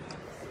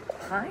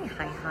Hi.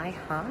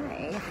 How are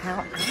we?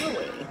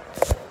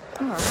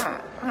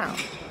 Alright, well,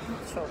 I'm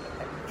not sure.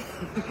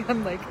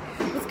 I'm like,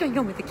 what's going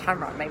on with the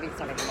camera? Maybe it's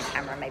not even the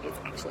camera, maybe it's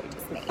actually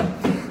just me.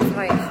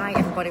 So, hi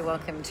everybody,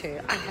 welcome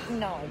to, I have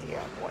no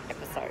idea what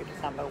episode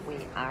number we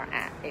are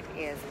at. It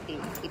is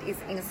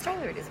in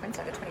Australia, it is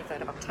Wednesday the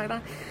 23rd of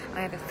October.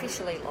 I have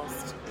officially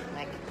lost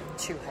like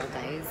 2 whole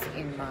days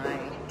in my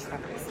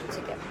travels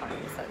to get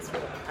home, so it's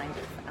really kind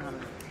of,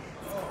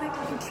 it's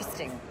quite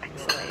interesting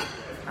actually.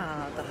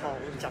 The whole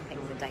jumping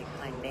the date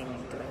plane thing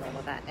and doing all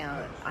of that.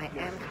 Now, I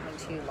am coming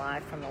to you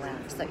live from the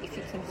lounge, so if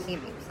you can hear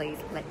me, please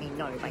let me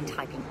know by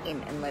typing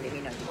in and letting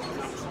me know you can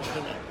actually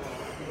hear me.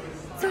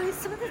 So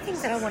some of the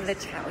things that I wanted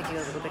to chat with you a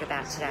little bit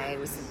about today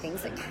was some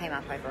things that came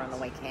up over on the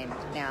weekend.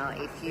 Now,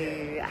 if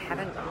you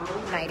haven't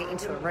made it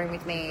into a room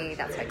with me,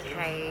 that's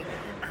okay.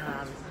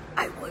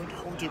 I won't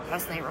hold you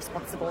personally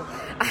responsible.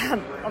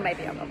 Or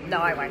maybe I will. No,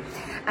 I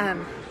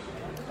won't.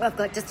 I've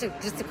got just to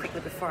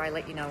quickly, before I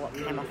let you know what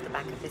came off the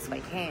back of this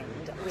weekend,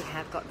 we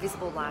have got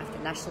Visible Life, the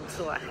national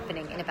tour,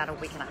 happening in about a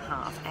week and a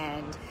half,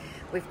 and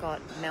we've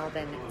got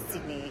Melbourne,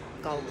 Sydney,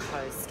 Gold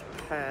Coast,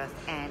 Perth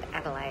and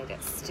Adelaide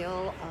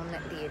still on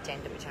the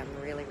agenda, which I'm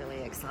really,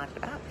 really excited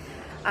about.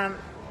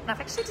 And I've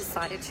actually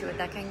decided to,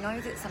 like, I know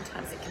that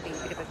sometimes it can be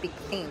a bit of a big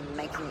thing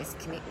making this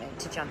commitment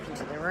to jump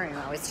into the room.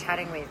 I was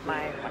chatting with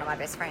one of my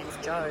best friends,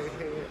 Joe,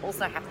 who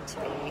also happened to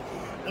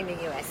be in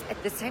the US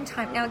at the same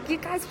time. Now, you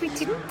guys, we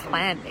didn't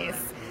plan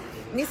this.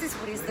 And this is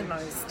what is the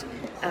most,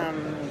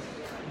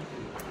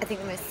 I think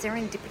the most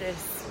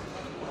serendipitous,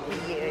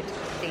 weird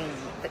thing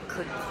that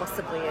could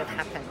possibly have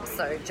happened.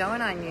 So Joe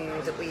and I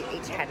knew that we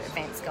each had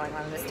events going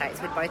on in the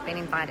States. We'd both been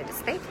invited to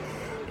speak.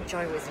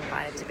 Joe was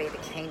invited to be the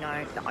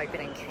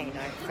opening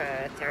keynote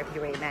for Therapy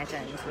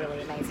Reimagined,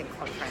 really amazing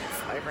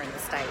conference over in the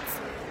States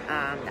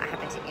that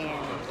happened in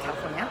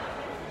California.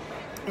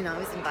 And I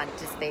was invited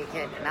to speak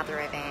at another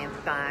event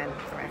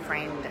from a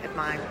friend of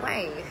mine,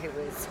 Wei, who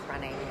was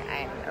running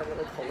a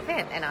really cool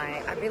event. And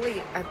I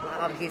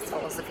love his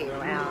philosophy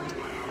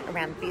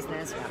around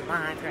business, around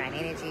life, around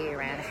energy,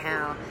 around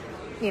how,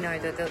 you know,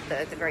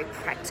 the very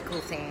practical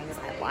things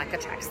like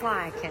attracts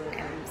like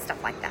and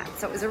stuff like that.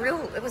 So it was a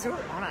real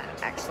honour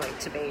actually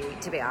to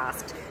be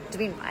asked, to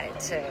be invited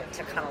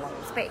to come along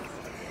and speak.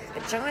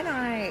 But Joe and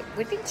I,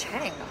 we'd been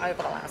chatting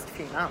over the last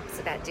few months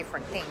about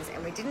different things,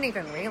 and we didn't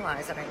even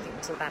realise, I don't think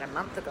until about a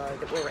month ago,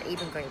 that we were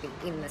even going to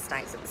be in the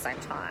States at the same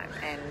time.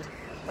 And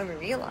when we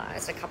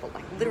realised,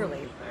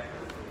 literally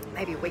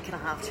maybe a week and a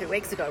half, 2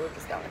 weeks ago, we were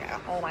just going,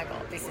 oh my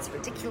God, this is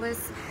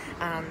ridiculous.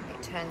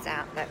 It turns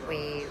out that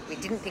we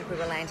didn't think we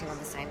were landing on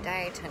the same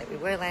day. It turned out we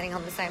were landing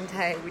on the same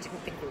day. We didn't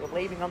think we were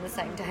leaving on the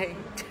same day.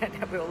 It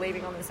turned out we were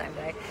leaving on the same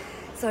day.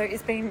 So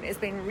it's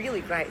been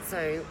really great.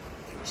 So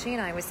she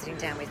and I were sitting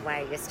down with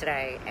Wei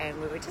yesterday,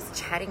 and we were just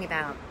chatting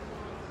about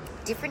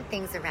different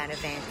things around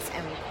events,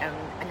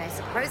 and I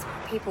suppose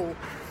people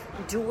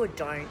do or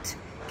don't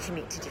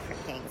commit to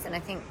different things. And I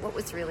think what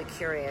was really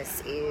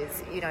curious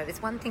is, you know,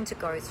 there's one thing to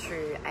go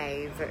through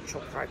a virtual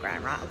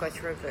program, right, or go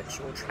through a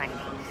virtual training,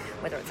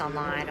 whether it's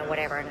online or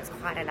whatever, and it's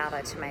quite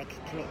another to make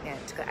a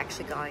commitment to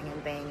actually going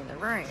and being in the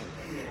room.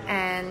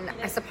 And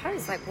I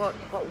suppose like what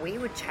we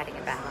were chatting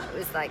about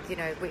was like, you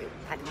know,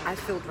 I've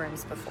filled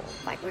rooms before,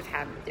 like we've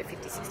had 50,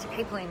 60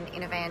 people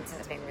in events, and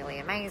it's been really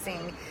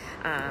amazing.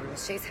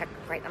 She's had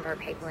a great number of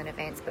people in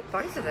events, but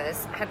both of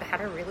us have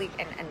had a really,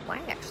 and Wei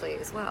actually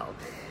as well,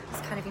 it's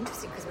kind of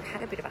interesting because we've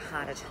had a bit of a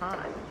harder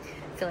time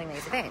filling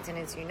these events. And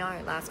as you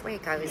know, last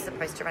week I was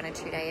supposed to run a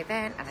 2-day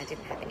event and I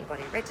didn't have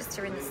anybody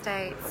register in the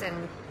States,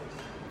 and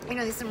you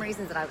know, there's some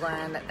reasons that I've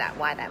learned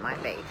why that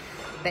might be.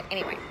 But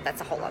anyway,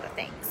 that's a whole other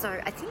thing. So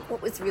I think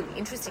what was really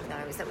interesting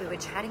though is that we were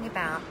chatting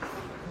about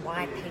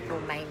why people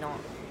may not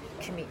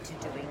commit to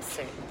doing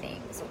certain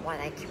things, or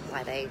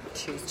why they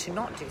choose to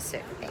not do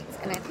certain things.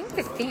 And I think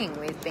the thing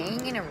with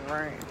being in a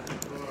room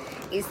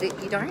is that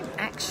you don't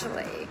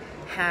actually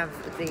have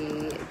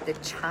the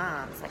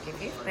chance, like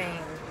if you've been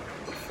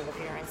full of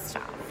your own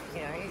stuff, you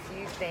know, if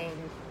you've been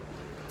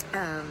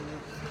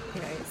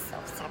you know,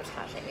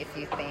 self-sabotaging, if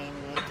you've been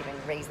given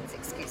reasons,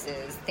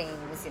 excuses,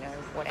 things, you know,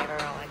 whatever,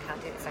 oh, I can't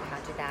do this, I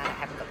can't do that, I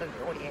haven't got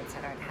the audience,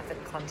 I don't have the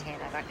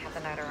content, I don't have the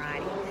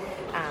notoriety,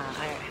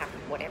 I don't have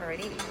whatever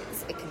it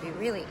is, it can be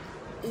really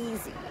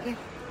easy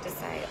to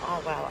say,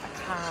 oh, well, I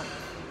can't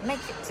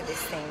make it to this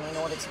thing in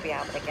order to be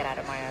able to get out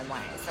of my own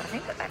way. So I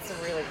think that's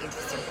a really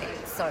interesting thing.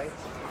 So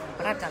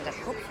what I've done to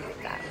help you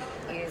with that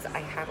is I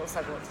have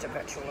also launched a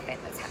virtual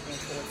event that's happening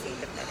towards the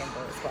end of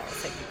November as well.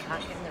 So if you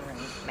can't get in the room,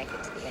 make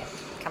it to the end.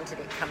 Come to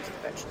the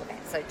virtual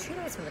event. So 2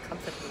 days from the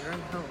comfort of your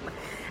own home,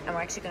 and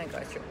we're actually going to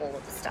go through all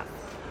of the stuff.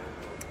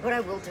 What I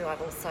will do,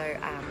 I've also,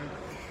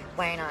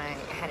 Wei and I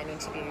did an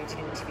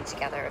interview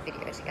together, a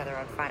video together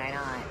on Friday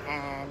night,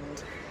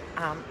 and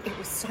it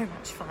was so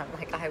much fun.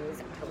 Like I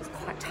was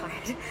quite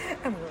tired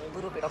and we were a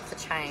little bit off the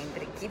chain,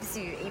 but it gives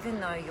you, even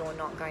though you're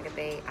not going to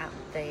be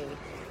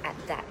at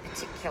that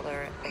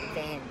particular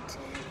event,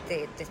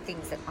 the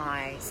things that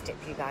I step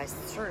you guys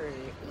through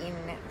in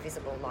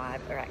Visible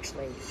Live are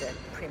actually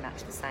pretty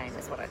much the same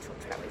as what I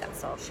talked about with that.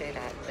 So I'll share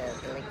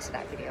the link to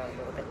that video a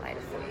little bit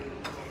later for you.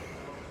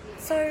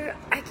 So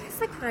I guess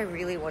like what I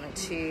really wanted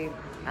to,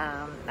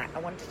 I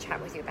wanted to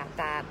chat with you about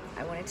that.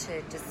 I wanted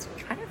to just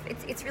kind of,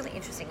 it's really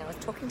interesting. I was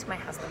talking to my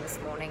husband this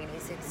morning and he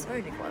said, so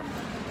Nicola,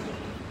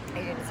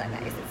 he didn't say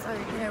that. He said, so,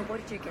 what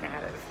did you get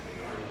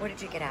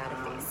out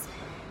of this?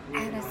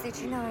 And I said,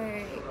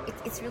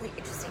 it's really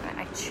interesting.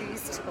 I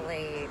choose to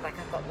believe, like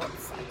I got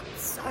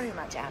so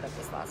much out of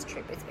this last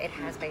trip. It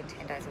has been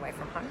 10 days away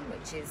from home,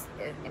 which is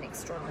an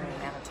extraordinary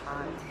amount of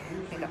time.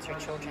 We got 3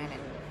 children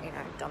and,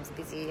 Dom's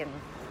busy and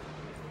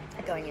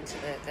going into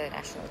the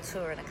national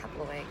tour in a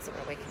couple of weeks or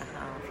a week and a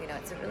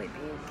half. It's a really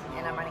big,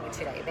 and I'm running a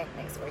 2-day event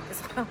next week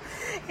as well.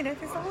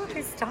 There's all of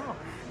this stuff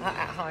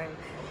at home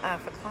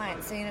for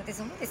clients. So,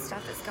 there's all of this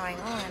stuff that's going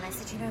on. And I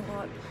said,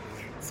 what?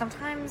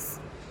 Sometimes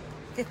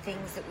the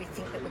things that we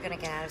think that we're going to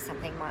get out of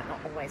something might not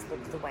always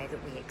look the way that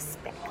we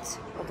expect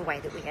or the way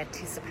that we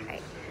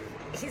anticipate.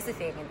 Here's the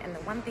thing, and the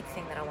one big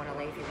thing that I want to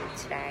leave you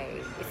with today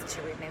is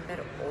to remember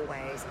to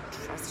always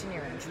trust in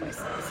your own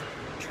choices,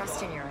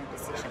 trust in your own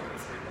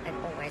decisions, and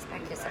always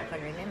back yourself.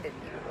 And remember,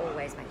 you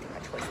always make the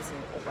right choices and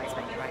you always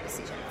make the right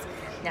decisions.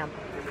 Now,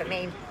 for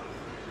me,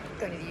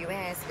 going to the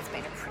US, it's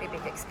been a pretty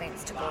big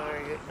expense to go,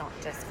 not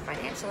just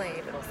financially,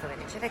 but also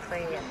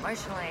energetically and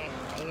emotionally,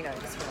 and,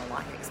 just from a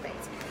life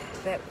expense.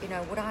 But,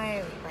 would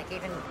I, like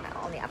even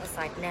on the other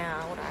side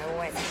now, would I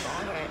always have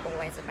gone? Would I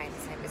always have made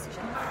the same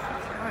decision?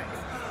 Who knows?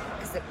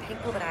 Because the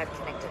people that I've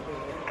connected with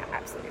are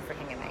absolutely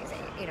freaking amazing.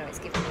 It's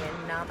given me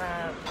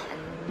another,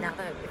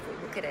 if we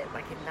look at it,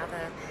 like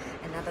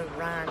another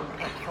run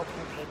at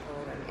helping people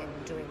and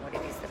doing what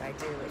it is that I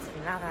do. It's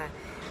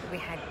we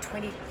had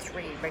 23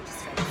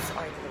 registrants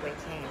over the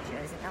weekend.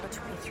 There's another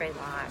 23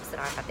 lives that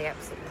I've had the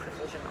absolute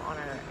privilege and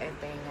honour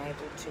of being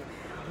able to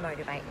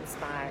motivate,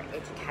 inspire,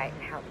 educate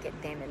and help get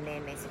them and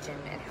their message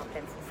and help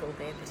them fulfill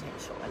their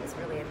potential. And it's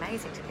really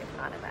amazing to be a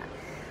part of that.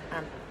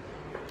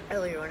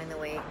 Earlier on in the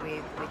week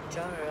with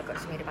Jo, I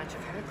got to meet a bunch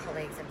of her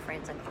colleagues and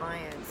friends and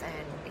clients,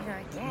 and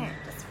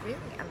it's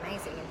really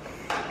amazing.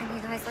 And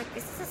you guys, like,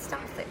 this is the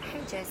stuff that,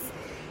 hey Jess,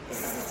 this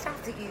is the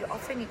stuff that you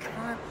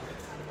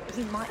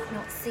might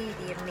not see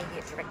the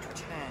immediate direct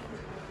return,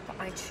 but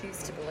I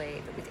choose to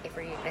believe that with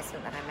every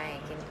investment that I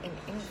make in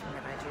anything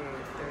that I do,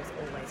 there is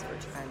always a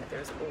return, that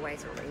there is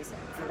always a reason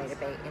for me to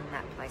be in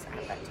that place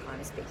at that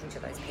time, speaking to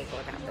those people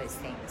about those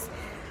things.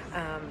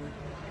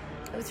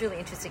 It was really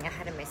interesting. I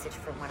had a message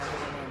from one of the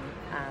women.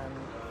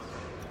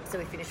 So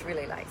we finished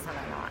really late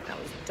Sunday night and I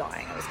was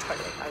dying. I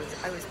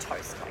was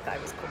toast. Like I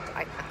was cooked.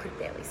 I could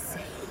barely see.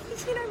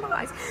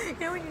 My eyes.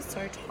 When you're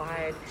so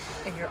tired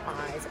and your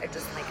eyes are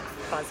just like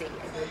fuzzy and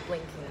you're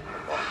blinking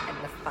a lot and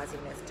the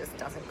fuzziness just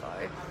doesn't go.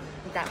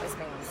 That was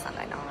me on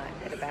Sunday night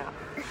at about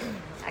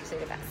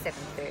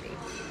 7:30.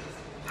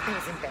 I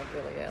was in bed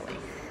really early.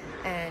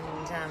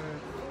 And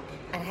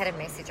I had a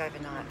message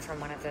overnight from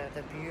one of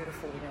the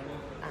beautiful women,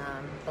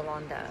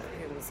 Belinda,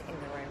 who was in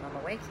the room on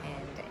the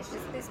weekend. It's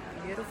just this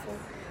beautiful,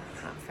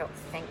 heartfelt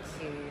thank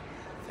you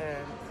for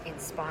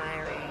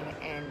inspiring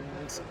and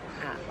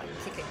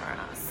kicking our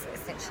ass,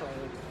 essentially.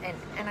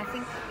 And I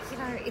think,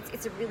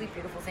 it's a really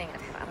beautiful thing.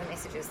 I've had other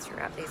messages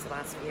throughout these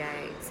last few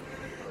days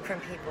from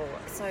people.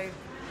 So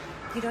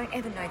you don't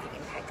ever know the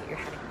impact that you're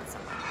having on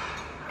someone.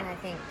 And I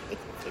think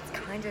it's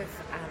kind of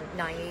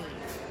naive.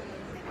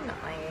 Maybe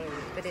not naive,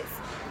 but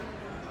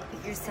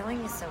you're selling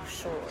yourself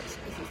short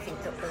if you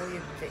think that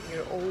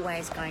you're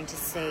always going to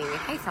see,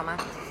 hey Summer,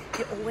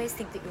 you always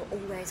think that you're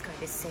always going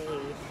to see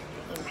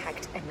the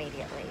impact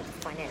immediately, the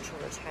financial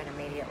return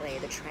immediately,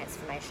 the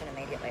transformation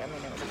immediately. I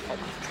mean, there was a whole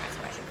bunch of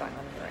transformation going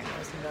on in the room.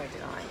 There's no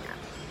denying that.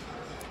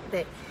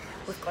 But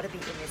we've got to be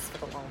in this for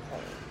the long haul,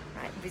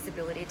 right?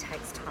 Visibility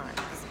takes time.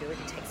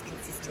 Visibility takes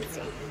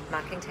consistency.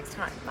 Marketing takes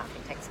time.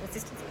 Marketing takes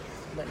consistency.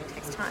 Learning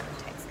takes time.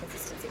 It takes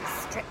consistency.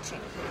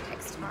 Stretching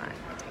takes time.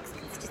 It takes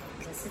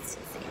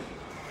consistency.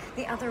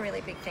 The other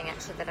really big thing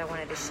actually that I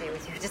wanted to share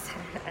with you, I just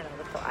had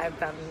another thought. I've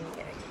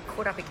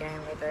caught up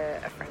again with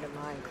a friend of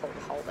mine called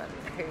Holden,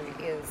 who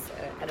is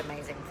an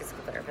amazing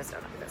physical therapist. I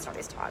don't know if that's not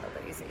his title,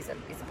 but he's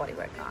a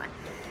bodywork guy.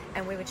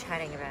 And we were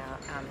chatting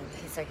about,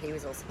 so he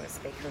was also a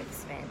speaker at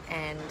this event,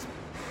 and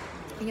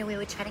we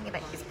were chatting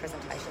about his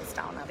presentation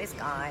style. Now this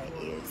guy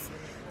is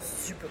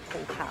super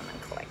cool, calm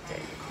and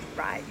collected,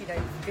 right?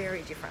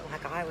 Very different.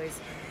 Like I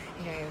was,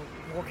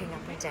 walking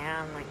up and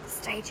down like the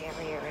stage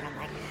area, and I'm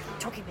like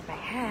talking with my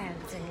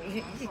hands, and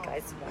you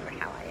guys know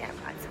how I am,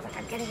 right? So like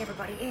I'm getting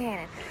everybody in,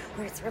 and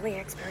where it's really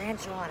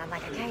experiential, and I'm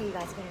like, okay, you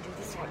guys are going to do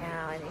this right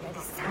now, and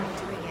this is how I'm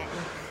doing it,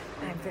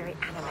 and I'm very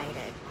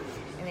animated.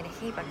 And then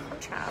he, by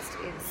contrast,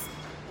 is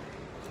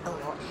a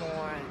lot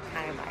more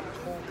kind of like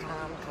cool,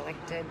 calm, collected.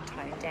 collected,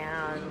 toned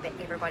down, but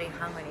everybody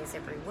hung on his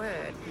every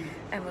word.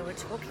 And we were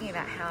talking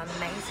about how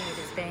amazing it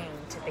has been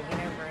to be in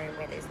a room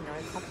where there's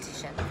no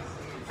competition.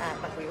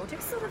 Like we all do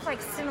sort of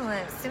like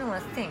similar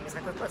things.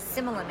 Like we've got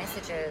similar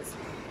messages,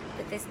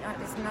 but there's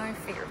no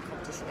fear of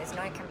competition. There's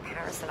no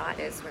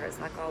comparisonitis where it's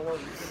like, oh well,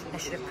 I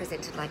should have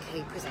presented like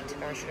he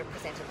presented, or I should have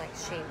presented like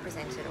she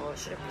presented, or I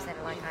should have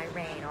presented like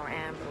Irene or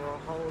Amber or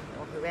Holden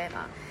or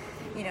whoever.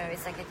 You know,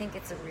 it's like I think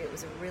it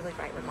was a really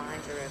great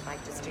reminder of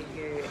like just do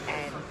you,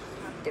 and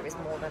there is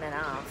more than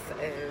enough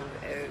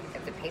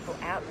of the people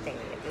out there.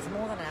 There's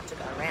more than enough to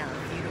go around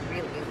for you to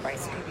really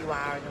embrace who you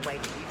are and the way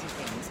that you do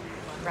things,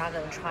 rather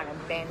than trying to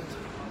bend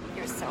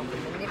yourself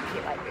and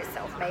manipulate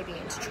yourself maybe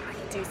into trying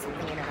to do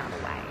something in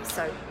another way.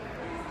 So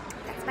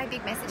that's my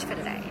big message for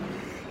today,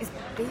 is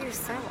be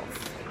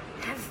yourself.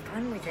 Have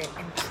fun with it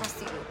and trust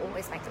that you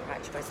always make the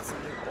right choices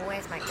and you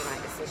always make the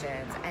right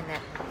decisions, and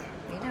that,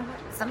 you know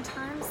what,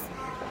 sometimes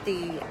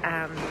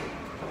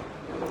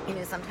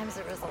sometimes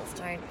the results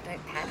don't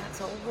pan out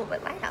until a little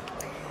bit later.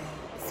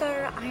 So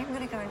I am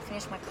going to go and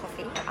finish my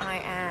coffee.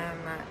 I am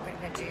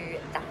going to do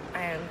that.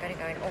 I am going to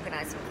go and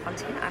organise some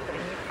content. I've got a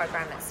new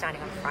program that's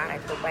starting on Friday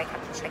called Wake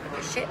Up and Check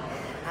Your Shit.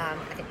 I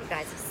think you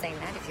guys have seen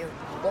that. If you're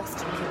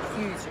lost and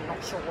confused and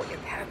not sure what your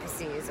purpose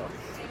is, or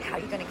how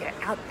you're going to get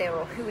it out there,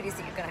 or who it is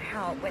that you're going to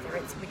help, whether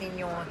it's within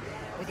your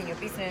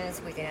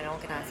business, within an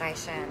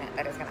organisation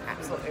that is going to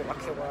absolutely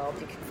rock your world,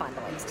 you can find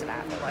the links to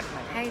that on my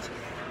page.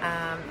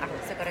 I've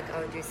also got to go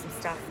and do some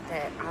stuff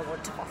that I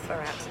want to offer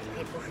out to the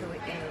people who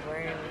were in the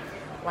room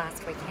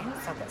last weekend,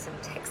 so I've got some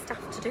tech stuff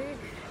to do,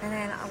 and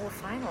then I will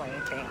finally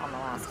be on the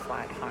last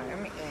flight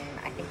home in,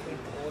 I think we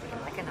board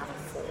in like another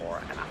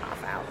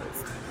 4.5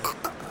 hours.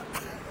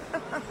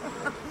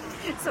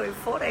 So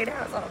 14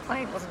 hours on a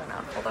plane wasn't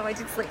enough, although I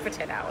did sleep for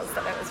 10 hours,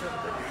 so that was really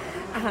good.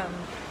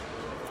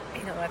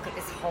 I've got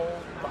this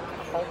whole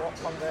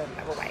lot longer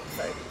away,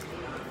 so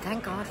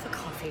thank God for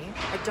coffee.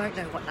 I don't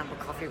know what number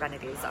coffee run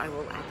it is. I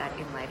will add that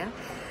in later.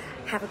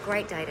 Have a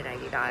great day today,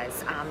 you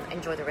guys.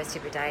 Enjoy the rest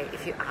of your day.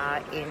 If you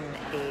are in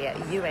the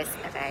US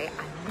of A,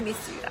 I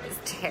miss you guys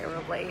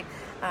terribly.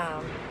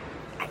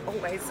 I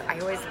always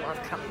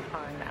love coming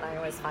home, and I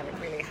always find it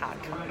really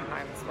hard coming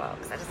home as well,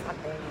 because I just love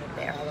being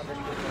there. I love the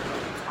people,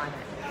 the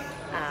climate.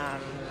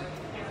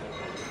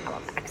 I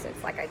love the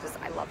accents.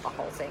 I love the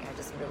whole thing. I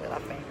just really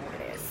love being over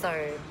there. So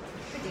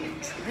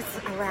let's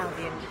allow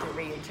the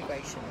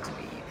reintegration to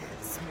be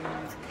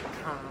smooth,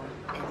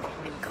 calm,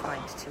 and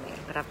kind to me.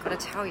 But I've got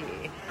to tell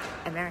you,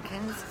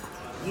 Americans,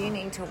 you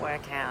need to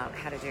work out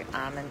how to do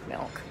almond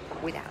milk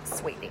without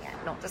sweetening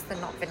it. Not just the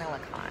not vanilla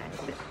kind,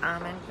 but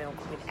almond milk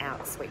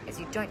without sweetness.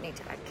 You don't need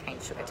to add cane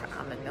sugar to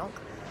almond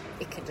milk.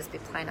 It can just be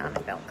plain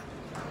almond milk.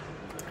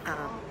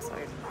 So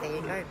there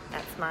you go.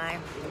 That's my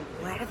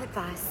word of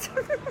advice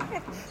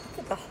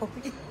for the whole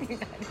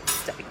United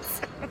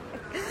States.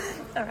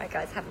 All right,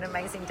 guys, have an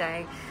amazing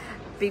day.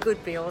 Be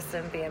good, be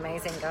awesome, be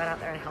amazing. Go out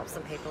there and help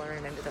some people, and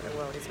remember that the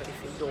world is ready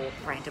for your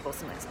brand of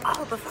awesomeness.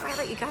 Oh, before I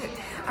let you go,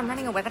 I'm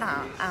running a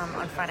webinar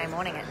on Friday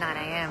morning at 9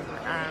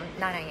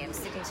 a.m.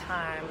 Sydney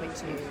time,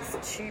 which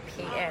is 2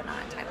 p.m.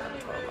 10,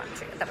 12, 1,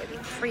 2. That would be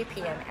 3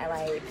 p.m.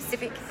 LA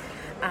Pacific.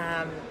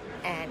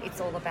 And it's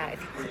all about, if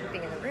you couldn't be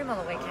in the room on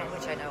the weekend,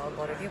 which I know a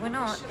lot of you are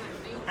not,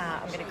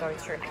 I'm going to go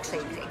through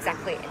actually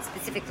exactly and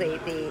specifically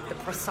the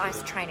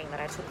precise training that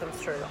I took them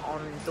through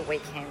on the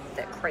weekend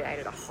that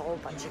created a whole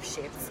bunch of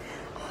shifts,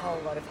 a whole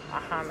lot of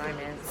aha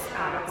moments.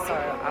 So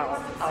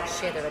I'll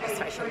share the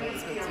registration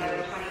links with you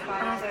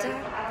after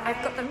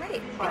I've got them ready,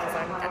 because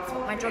that's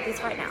what my job is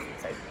right now.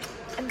 So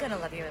I'm going to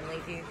love you and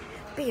leave you.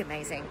 Be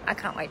amazing. I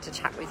can't wait to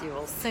chat with you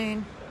all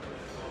soon.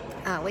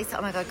 Lisa,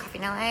 oh my God, Coffee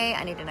in LA.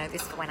 I need to know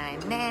this for when I am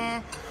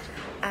there.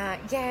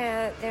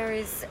 There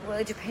is, well,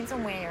 it depends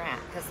on where you're at,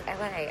 because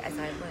LA, as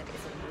I learned,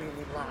 is a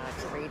really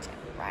large region,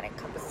 right? It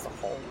encompasses a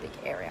whole big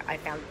area. I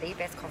found the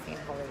best coffee in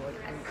Hollywood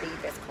and the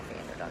best coffee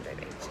in Redondo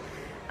Beach.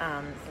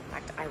 In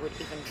fact, I would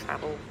even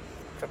travel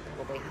for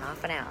probably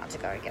half an hour to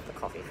go and get the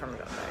coffee from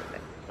Redondo,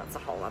 but that's a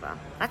whole other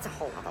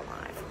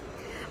life.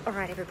 All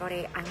right,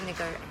 everybody, I'm going to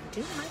go and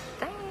do my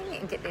thing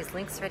and get these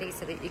links ready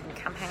so that you can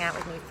come hang out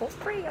with me for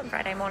free on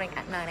Friday morning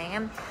at 9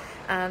 a.m.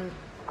 And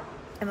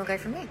we'll go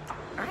from there.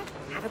 All right,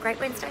 have a great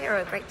Wednesday or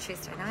a great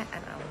Tuesday night,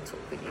 and I will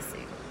talk with you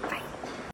soon. Bye.